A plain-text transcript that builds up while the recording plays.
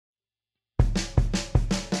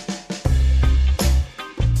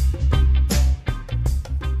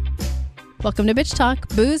Welcome to Bitch Talk,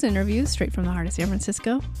 booze interviews straight from the heart of San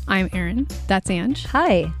Francisco. I'm Erin. That's Ange.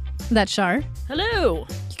 Hi. That's Shar. Hello.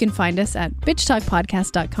 You can find us at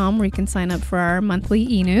bitchtalkpodcast.com where you can sign up for our monthly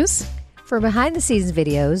e-news. For behind-the-scenes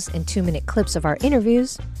videos and 2-minute clips of our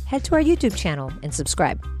interviews, head to our YouTube channel and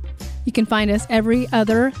subscribe. You can find us every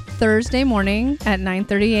other Thursday morning at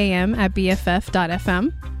 9:30 a.m. at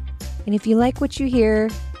bff.fm. And if you like what you hear,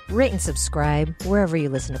 rate and subscribe wherever you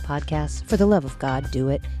listen to podcasts. For the love of God, do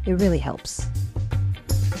it. It really helps.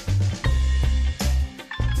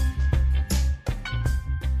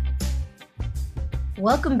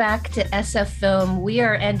 Welcome back to SF Film. We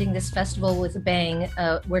are ending this festival with a bang.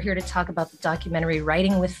 We're here to talk about the documentary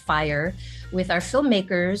Writing with Fire with our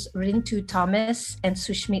filmmakers, Rintu Thomas and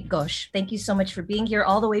Sushmit Ghosh. Thank you so much for being here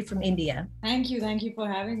all the way from India. Thank you for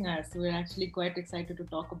having us. We're actually quite excited to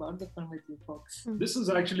talk about the film with you folks. This is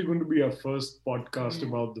actually going to be our first podcast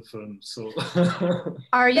about the film. So,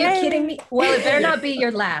 are you kidding me? Well, it better not be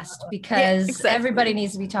your last, because everybody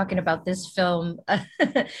needs to be talking about this film.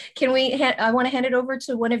 Can we? I want to hand it over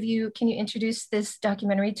to one of you. Can you introduce this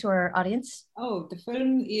documentary to our audience? Oh, the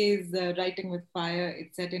film is Writing with Fire.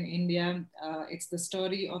 It's set in India. It's the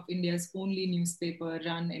story of India's only newspaper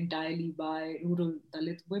run entirely by rural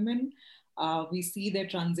Dalit women. We see their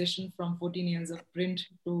transition from 14 years of print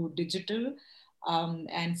to digital,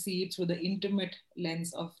 and see it through the intimate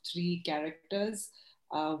lens of 3 characters,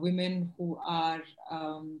 women who are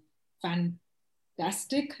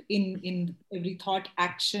fantastic in every thought,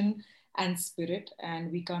 action, and spirit.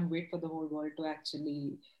 And we can't wait for the whole world to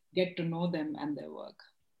actually get to know them and their work.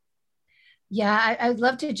 Yeah, I'd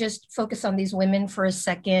love to just focus on these women for a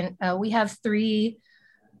second. We have 3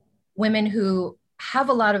 women who have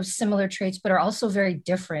a lot of similar traits, but are also very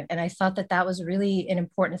different. And I thought that that was really an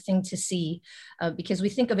important thing to see, because we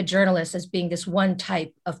think of a journalist as being this one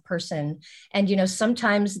type of person. And, you know,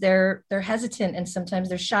 sometimes they're hesitant, and sometimes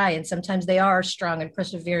they're shy, and sometimes they are strong and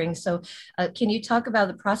persevering. So can you talk about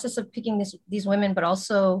the process of picking these women, but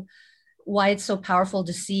also why it's so powerful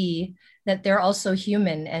to see that they're also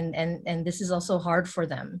human, and this is also hard for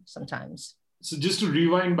them sometimes? So just to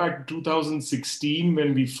rewind back to 2016,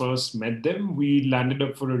 when we first met them, we landed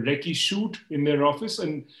up for a recce shoot in their office.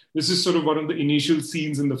 And this is sort of one of the initial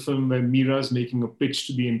scenes in the film where Mira's making a pitch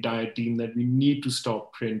to the entire team that we need to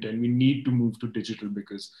stop print and we need to move to digital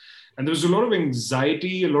and there was a lot of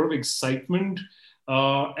anxiety, a lot of excitement.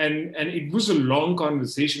 And it was a long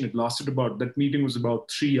conversation. That meeting was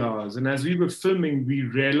about 3 hours. And as we were filming, we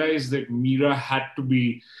realized that Mira had to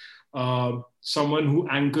be someone who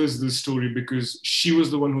anchors this story, because she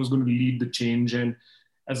was the one who was going to lead the change. And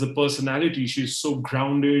as a personality, she's so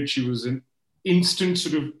grounded. She was an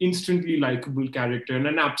instantly likable character and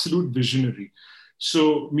an absolute visionary.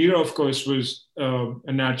 So Mira, of course, was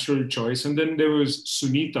a natural choice. And then there was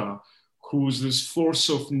Sunita, who's this force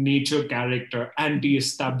of nature character,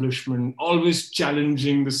 anti-establishment, always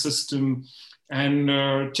challenging the system and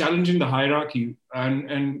challenging the hierarchy.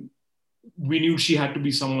 And we knew she had to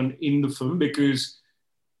be someone in the film, because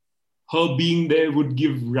her being there would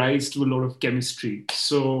give rise to a lot of chemistry.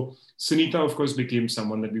 So Sunita, of course, became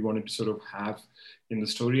someone that we wanted to sort of have in the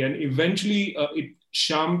story. And eventually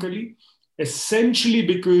Shyam, essentially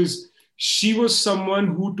because she was someone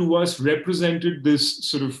who to us represented this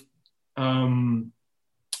sort of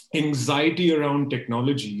anxiety around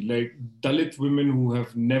technology, like Dalit women who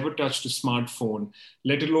have never touched a smartphone,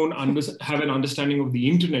 let alone have an understanding of the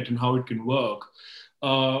internet and how it can work.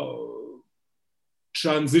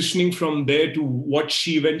 Transitioning from there to what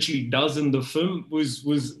she eventually does in the film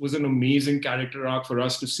was an amazing character arc for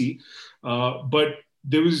us to see. But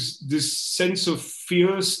there was this sense of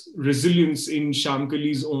fierce resilience in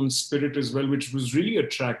Shyam's own spirit as well, which was really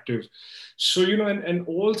attractive. So, you know, and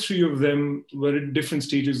all 3 of them were at different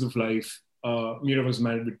stages of life. Mira was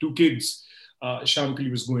married with 2 kids. Shyam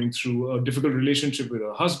was going through a difficult relationship with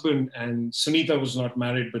her husband, and Sunita was not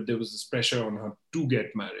married, but there was this pressure on her to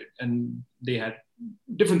get married. And they had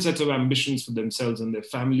different sets of ambitions for themselves and their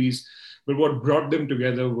families. But what brought them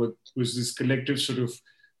together was this collective sort of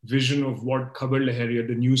vision of what Khabar Lahariya,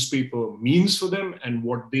 the newspaper, means for them and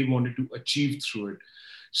what they wanted to achieve through it.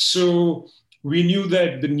 So we knew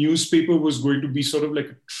that the newspaper was going to be sort of like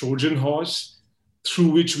a Trojan horse through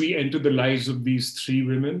which we enter the lives of these 3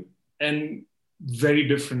 women, and very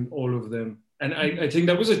different, all of them. And I think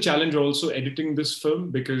that was a challenge also editing this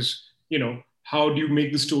film, because, you know, how do you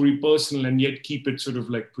make the story personal and yet keep it sort of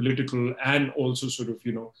like political and also sort of,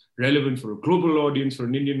 you know, relevant for a global audience, for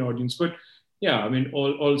an Indian audience. But yeah, I mean,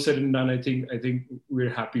 all said and done, I think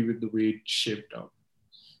we're happy with the way it shaped out.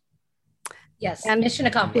 Yes, and mission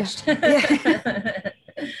accomplished. Yeah.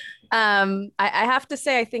 I have to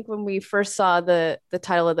say, I think when we first saw the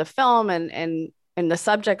title of the film and the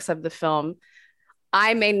subjects of the film,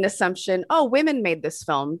 I made an assumption, oh, women made this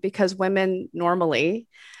film because women normally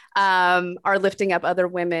are lifting up other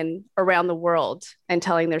women around the world and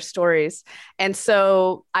telling their stories. And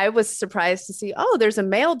so I was surprised to see, oh, there's a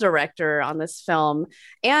male director on this film,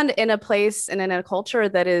 and in a place and in a culture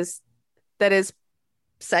that is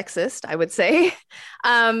sexist, I would say.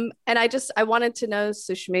 And I wanted to know,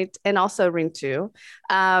 Sushmit, and also Rintu,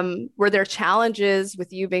 were there challenges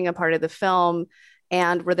with you being a part of the film?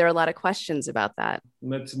 And were there a lot of questions about that?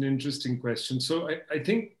 That's an interesting question. So I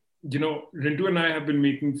think, Rintu and I have been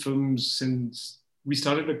making films since we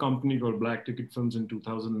started a company called Black Ticket Films in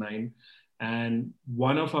 2009. And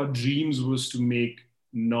one of our dreams was to make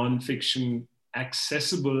nonfiction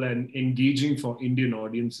accessible and engaging for Indian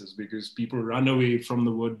audiences, because people run away from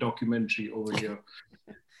the word documentary over here.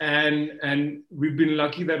 And we've been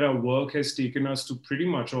lucky that our work has taken us to pretty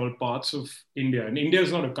much all parts of India. And India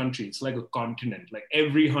is not a country, it's like a continent. Like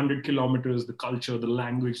every 100 kilometers, the culture, the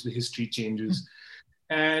language, the history changes.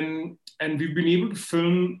 And we've been able to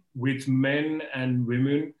film with men and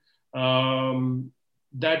women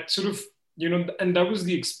that sort of, and that was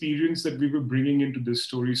the experience that we were bringing into this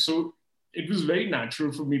story. So it was very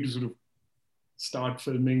natural for me to sort of start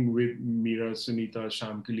filming with Meera, Sunita,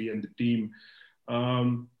 Shamkali, and the team.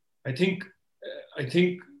 I think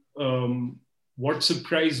what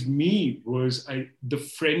surprised me was the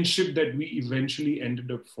friendship that we eventually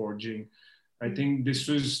ended up forging. I think this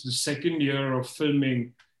was the second year of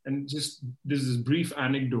filming, and just this is a brief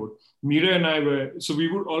anecdote. Meera and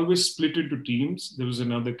we would always split into teams. There was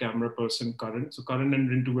another camera person, Karan. So Karan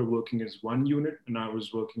and Rintu were working as one unit, and I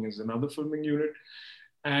was working as another filming unit.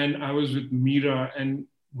 And I was with Meera, and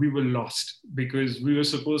we were lost because we were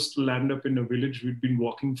supposed to land up in a village. We'd been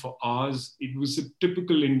walking for hours. It was a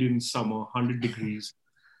typical Indian summer, 100 degrees.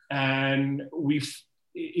 And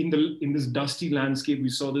in this dusty landscape, we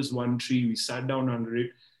saw this one tree, we sat down under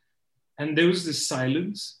it, and there was this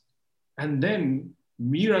silence. And then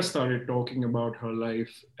Meera started talking about her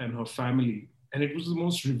life and her family. And it was the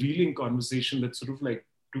most revealing conversation that sort of like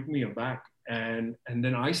took me aback. And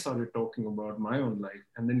then I started talking about my own life.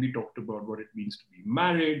 And then we talked about what it means to be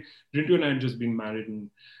married. Rintu and I had just been married, and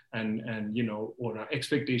what our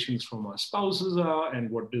expectations from our spouses are, and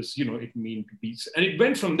what does, it mean to be. And it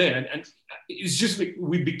went from there. And it's just like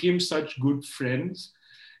we became such good friends.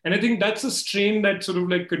 And I think that's a strain that sort of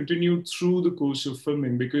like continued through the course of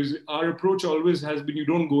filming, because our approach always has been, you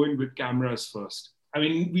don't go in with cameras first. I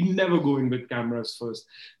mean, we never go in with cameras first.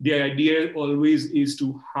 The idea always is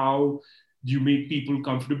to how you make people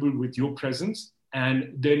comfortable with your presence,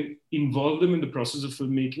 and then involve them in the process of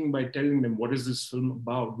filmmaking by telling them, what is this film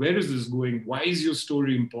about? Where is this going? Why is your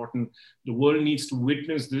story important? The world needs to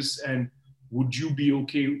witness this, and would you be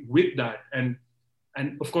okay with that? And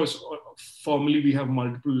of course, formally, we have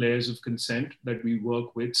multiple layers of consent that we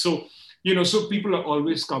work with. So, so people are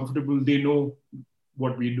always comfortable. They know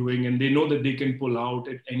what we're doing, and they know that they can pull out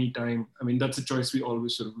at any time. I mean, that's a choice we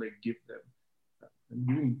always sort of like give them. I'm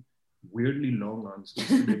giving weirdly long answers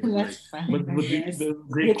today, but that's fine. But yes. the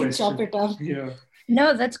great question. Chop it up. Yeah.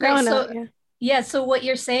 No, that's great. Yeah. So what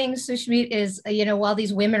you're saying, Sushmit, is, while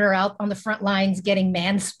these women are out on the front lines getting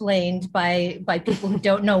mansplained by people who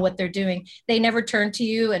don't know what they're doing, they never turned to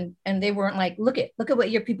you and they weren't like, look at what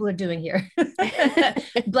your people are doing here,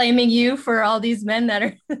 blaming you for all these men that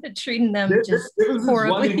are treating them just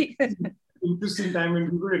horribly. Interesting time when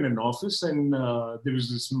we were in an office, and there was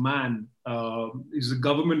this man, he's a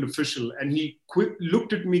government official, and he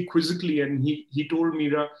looked at me quizzically, and he told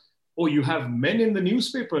Meera, oh, you have men in the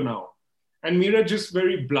newspaper now. And Meera just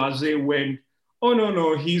very blasé went, oh,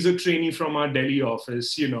 no, he's a trainee from our Delhi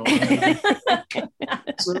office, So,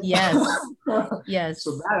 yes.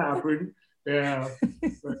 So that happened. Yeah.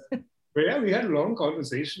 But yeah, we had long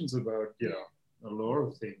conversations about, a lot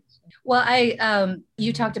of things. Well,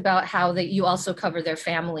 you talked about how that you also cover their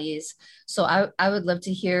families. So I would love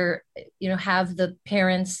to hear, have the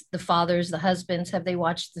parents, the fathers, the husbands, have they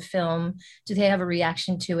watched the film? Do they have a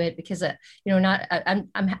reaction to it? Because,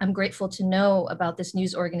 I'm grateful to know about this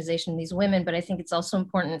news organization, these women, but I think it's also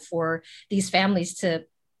important for these families to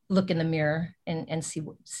look in the mirror and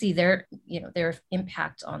see their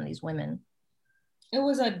impact on these women. It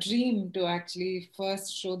was a dream to actually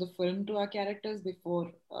first show the film to our characters before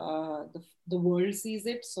the world sees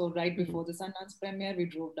it. So right before the Sundance premiere, we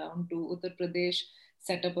drove down to Uttar Pradesh,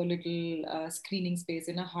 set up a little screening space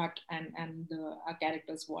in a hut, and our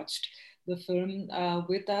characters watched the film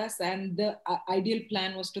with us. And the ideal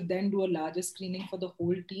plan was to then do a larger screening for the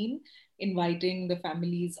whole team, inviting the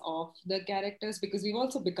families of the characters, because we've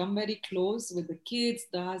also become very close with the kids,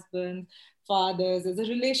 the husbands, fathers. There's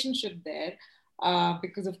a relationship there.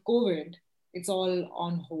 Because of COVID, it's all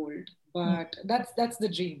on hold. But that's the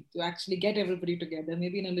dream, to actually get everybody together,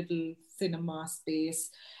 maybe in a little cinema space,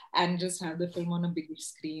 and just have the film on a big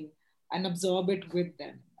screen and absorb it with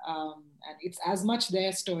them. And it's as much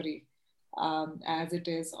their story as it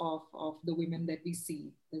is of the women that we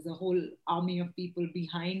see. There's a whole army of people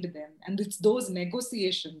behind them. And it's those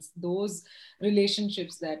negotiations, those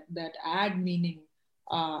relationships that add meaning,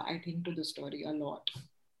 I think, to the story a lot.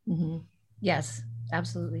 Mm-hmm. Yes,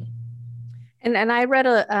 absolutely. And I read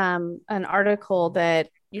an article that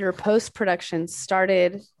your post-production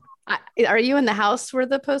started. Are you in the house where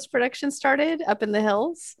the post-production started, up in the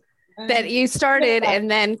hills? That you started, and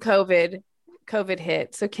then COVID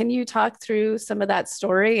hit. So can you talk through some of that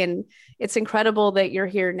story? And it's incredible that you're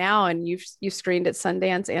here now, and you screened at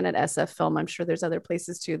Sundance and at SF Film. I'm sure there's other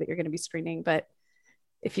places too that you're going to be screening, but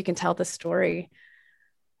if you can tell the story.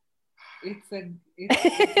 We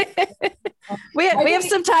have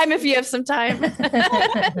some time if you have some time.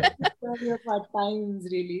 Story of our times,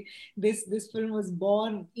 really. This film was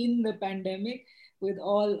born in the pandemic, with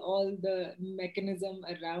all the mechanism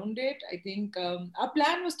around it. I think our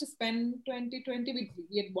plan was to spend 2020.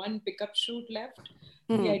 We had one pickup shoot left.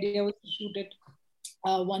 Mm-hmm. The idea was to shoot it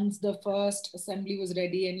once the first assembly was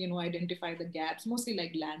ready, and identify the gaps, mostly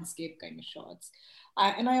like landscape kind of shots.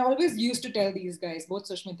 And I always used to tell these guys, both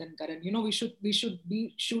Sushmit and Karan, we should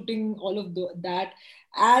be shooting all of that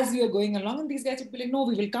as we are going along. And these guys would be like, no,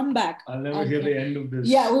 we will come back. I'll never hear the end of this.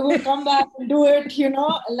 Yeah, we will come back and do it,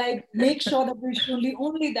 like make sure that we shoot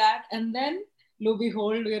only that. And then, lo and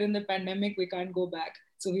behold, we're in the pandemic, we can't go back.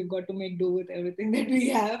 So we've got to make do with everything that we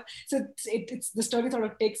have. So it's the story sort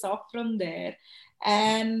of takes off from there.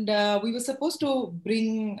 And we were supposed to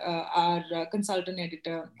bring our consultant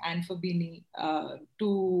editor, Anne Fabini,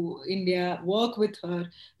 to India, work with her,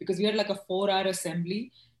 because we had like a 4-hour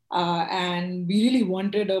assembly. And we really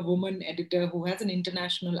wanted a woman editor who has an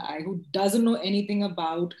international eye, who doesn't know anything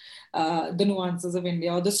about the nuances of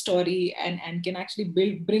India or the story, and can actually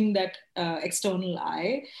bring that external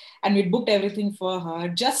eye. And we booked everything for her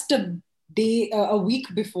just a week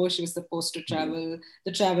before she was supposed to travel.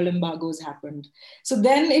 The travel embargoes happened. So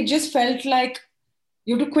then it just felt like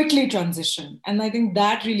you have to quickly transition. And I think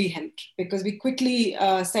that really helped, because we quickly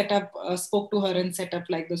spoke to her and set up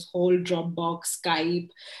like this whole Dropbox, Skype,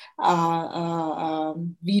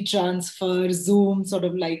 WeTransfer, Zoom, sort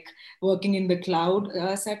of like working in the cloud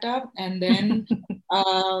setup. And then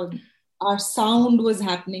our sound was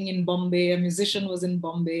happening in Bombay. A musician was in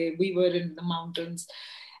Bombay. We were in the mountains.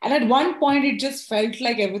 And at one point, it just felt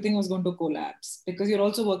like everything was going to collapse, because you're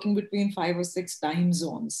also working between 5 or 6 time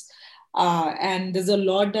zones. And there's a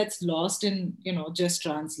lot that's lost in, just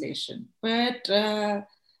translation. But I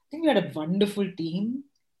think we had a wonderful team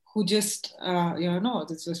who just,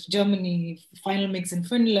 this was Germany, final mix in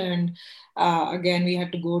Finland. Again, we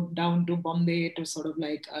had to go down to Bombay to sort of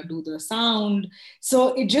like do the sound.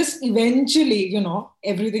 So it just eventually,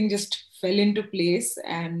 everything just fell into place,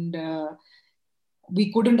 and we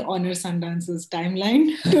couldn't honor Sundance's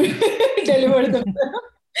timeline to deliver the film.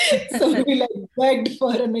 So we begged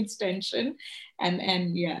for an extension,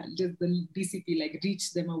 and yeah, just the DCP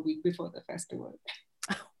reached them a week before the festival.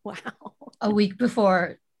 Wow. A week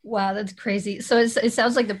before. Wow, that's crazy. So it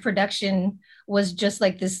sounds like the production was just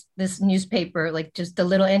like this newspaper, like just the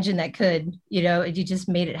little engine that could, you just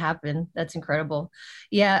made it happen. That's incredible.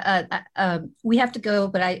 Yeah, we have to go,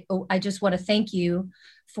 but I just want to thank you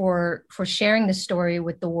for sharing this story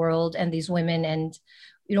with the world and these women. And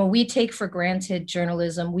we take for granted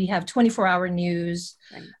journalism. We have 24-hour news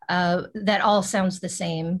that all sounds the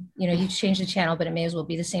same. You change the channel, but it may as well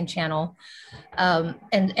be the same channel.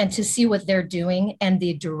 And to see what they're doing and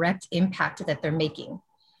the direct impact that they're making.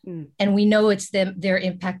 And we know it's their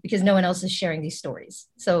impact because no one else is sharing these stories.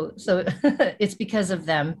 So it's because of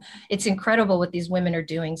them. It's incredible what these women are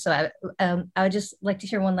doing. So I would just like to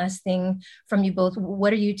hear one last thing from you both.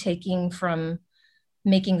 What are you taking from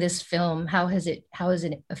making this film? How has it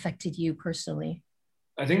affected you personally?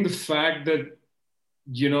 I think the fact that,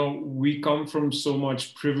 we come from so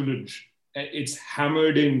much privilege, it's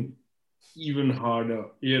hammered in even harder,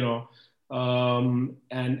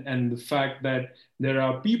 and the fact that there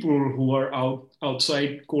are people who are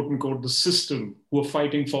outside, quote unquote, the system, who are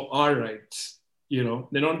fighting for our rights. They're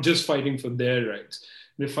not just fighting for their rights.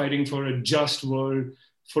 They're fighting for a just world,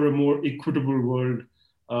 for a more equitable world.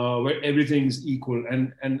 where everything's equal.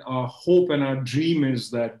 And our hope and our dream is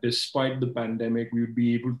that despite the pandemic, we would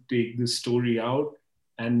be able to take this story out,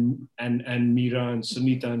 and Meera and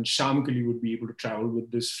Sunita and Shamkali would be able to travel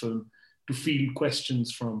with this film to field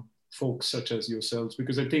questions from folks such as yourselves.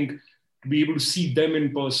 Because I think to be able to see them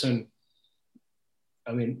in person,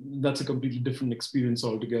 I mean, that's a completely different experience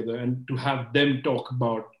altogether. And to have them talk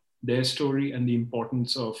about their story and the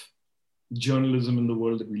importance of journalism in the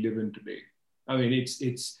world that we live in today. I mean, it's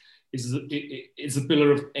a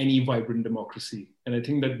pillar of any vibrant democracy. And I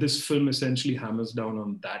think that this film essentially hammers down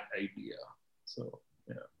on that idea. So,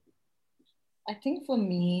 yeah. I think for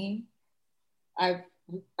me, I've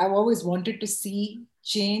always wanted to see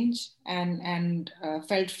change and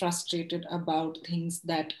felt frustrated about things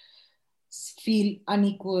that feel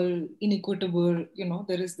unequal, inequitable. You know,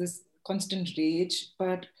 there is this constant rage,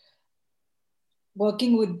 but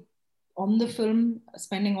working on the film,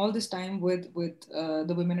 spending all this time with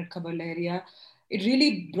the women at Khabar Lahariya, it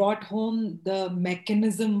really brought home the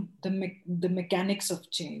mechanism, the mechanics of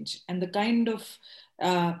change, and the kind of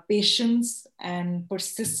patience and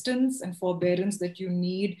persistence and forbearance that you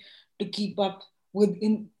need to keep up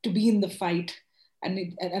to be in the fight.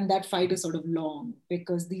 And that fight is sort of long,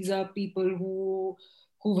 because these are people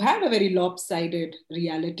who had a very lopsided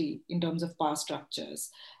reality in terms of power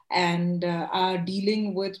structures, and are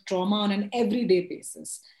dealing with trauma on an everyday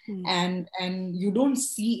basis. And you don't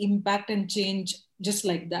see impact and change just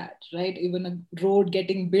like that, right? Even a road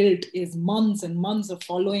getting built is months and months of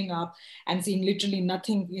following up and seeing literally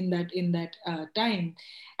nothing in that time.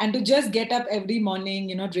 And to just get up every morning,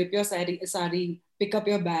 you know, drape your sari, pick up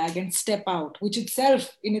your bag and step out, which in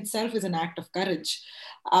itself is an act of courage.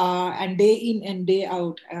 And day in and day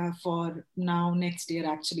out for now next year,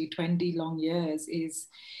 actually 20 long years, is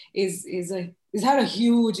had a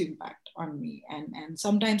huge impact on me. And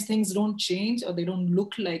sometimes things don't change, or they don't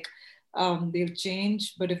look like they've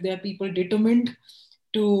changed. But if there are people determined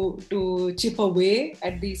to chip away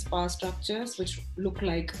at these power structures, which look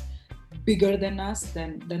like bigger than us,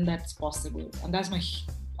 then that's possible. And that's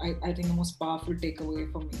I think the most powerful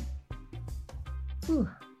takeaway for me. Ooh,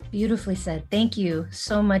 beautifully said. Thank you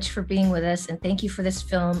so much for being with us, and thank you for this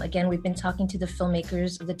film. Again, we've been talking to the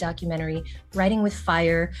filmmakers of the documentary Writing with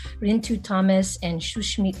Fire, Rintu Thomas and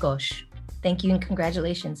Shushmit Ghosh. Thank you and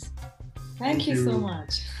congratulations. Thank you so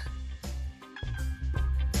much.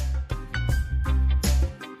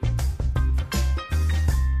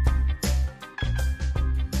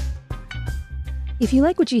 If you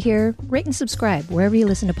like what you hear, rate and subscribe wherever you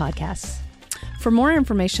listen to podcasts. For more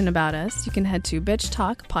information about us, you can head to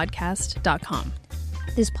bitchtalkpodcast.com.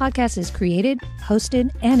 This podcast is created,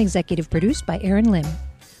 hosted, and executive produced by Aaron Lim.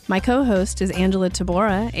 My co-host is Angela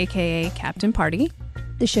Tabora, aka Captain Party.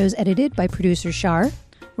 The show's edited by producer Shar.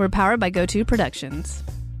 We're powered by GoTo Productions.